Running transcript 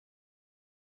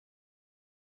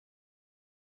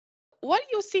what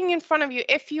you're seeing in front of you,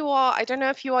 if you are, I don't know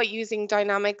if you are using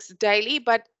Dynamics daily,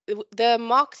 but the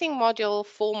marketing module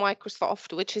for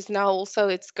Microsoft, which is now also,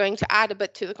 it's going to add a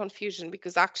bit to the confusion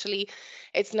because actually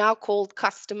it's now called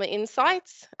Customer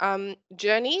Insights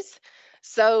Journeys.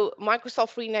 So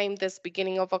Microsoft renamed this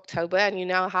beginning of October, and you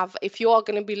now have, if you are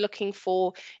going to be looking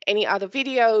for any other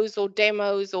videos or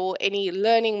demos or any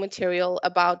learning material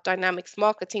about Dynamics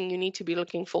marketing, you need to be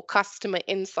looking for Customer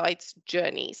Insights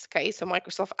Journeys. Okay, so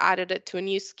Microsoft added it to a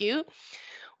new SKU,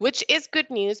 which is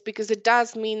good news because it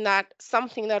does mean that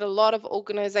something that a lot of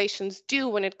organizations do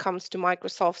when it comes to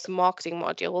Microsoft's marketing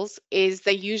modules is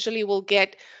they usually will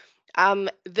get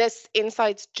this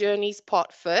insights journeys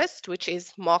part first, which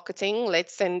is marketing.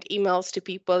 Let's send emails to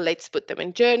people, let's put them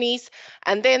in journeys.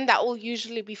 And then that will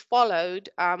usually be followed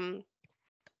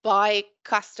by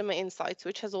customer insights,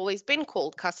 which has always been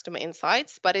called customer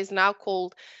insights, but is now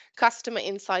called customer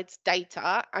insights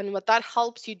data. And what that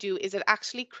helps you do is it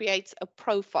actually creates a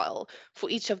profile for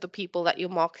each of the people that you're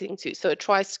marketing to. So it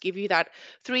tries to give you that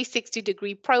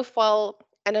 360-degree profile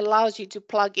and allows you to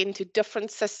plug into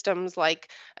different systems like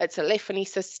a telephony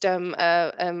system,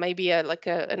 maybe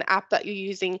an app that you're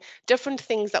using, different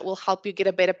things that will help you get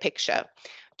a better picture.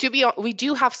 We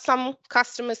do have some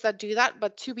customers that do that,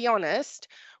 but to be honest,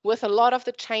 with a lot of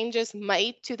the changes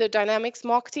made to the Dynamics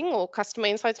marketing or customer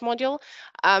insights module,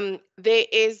 there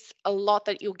is a lot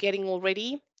that you're getting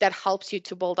already that helps you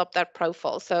to build up that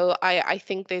profile. So I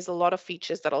think there's a lot of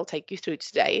features that I'll take you through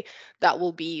today that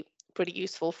will be pretty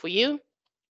useful for you.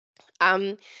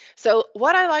 So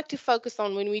what I like to focus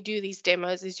on when we do these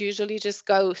demos is usually just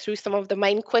go through some of the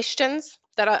main questions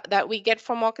that we get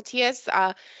from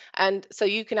marketeers. And so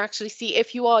you can actually see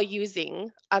if you are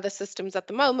using other systems at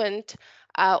the moment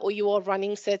or you are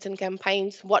running certain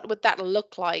campaigns, what would that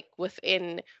look like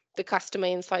within the Customer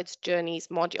Insights Journeys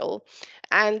module.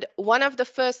 And one of the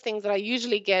first things that I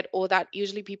usually get or that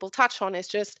usually people touch on is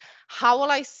just how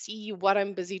will I see what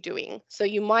I'm busy doing? So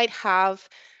you might have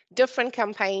different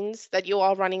campaigns that you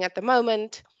are running at the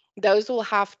moment. Those will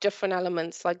have different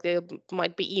elements, like there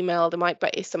might be email, there might be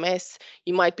SMS,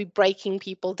 you might be breaking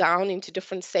people down into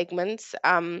different segments.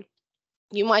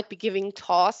 You might be giving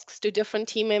tasks to different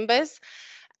team members.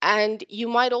 And you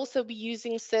might also be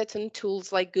using certain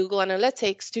tools like Google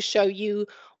Analytics to show you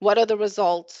what are the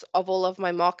results of all of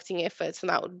my marketing efforts. And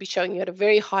that would be showing you at a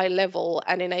very high level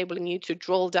and enabling you to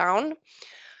drill down.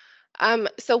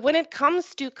 So when it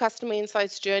comes to customer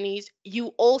insights journeys, you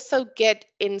also get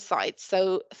insights,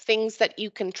 so things that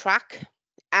you can track.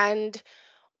 And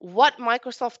what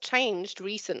Microsoft changed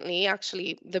recently,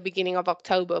 actually the beginning of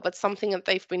October, but something that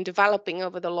they've been developing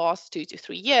over the last 2 to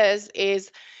 3 years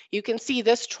is you can see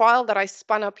this trial that I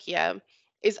spun up here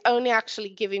is only actually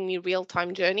giving me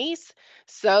real-time journeys.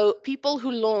 So people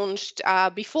who launched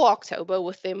before October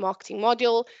with their marketing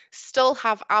module still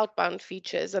have outbound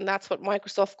features, and that's what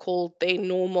Microsoft called their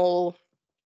normal.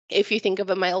 If you think of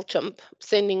a MailChimp,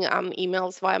 sending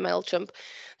emails via MailChimp,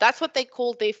 that's what they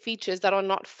call their features that are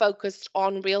not focused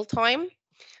on real time.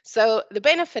 So the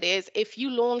benefit is if you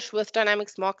launch with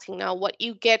Dynamics Marketing now, what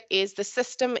you get is the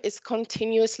system is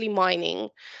continuously mining.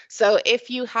 So if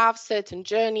you have certain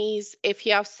journeys, if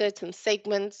you have certain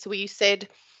segments where you said,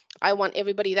 I want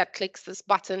everybody that clicks this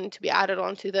button to be added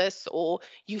onto this, or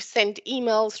you sent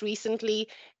emails recently,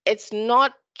 it's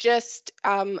not just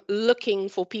looking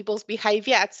for people's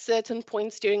behavior at certain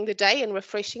points during the day and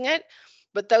refreshing it,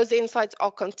 but those insights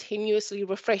are continuously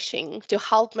refreshing to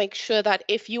help make sure that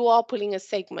if you are pulling a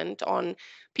segment on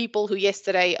people who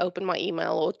yesterday opened my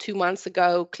email or 2 months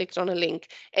ago clicked on a link,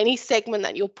 any segment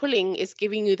that you're pulling is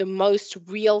giving you the most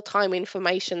real-time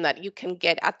information that you can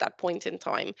get at that point in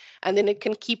time. And then it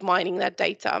can keep mining that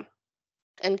data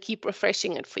and keep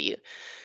refreshing it for you.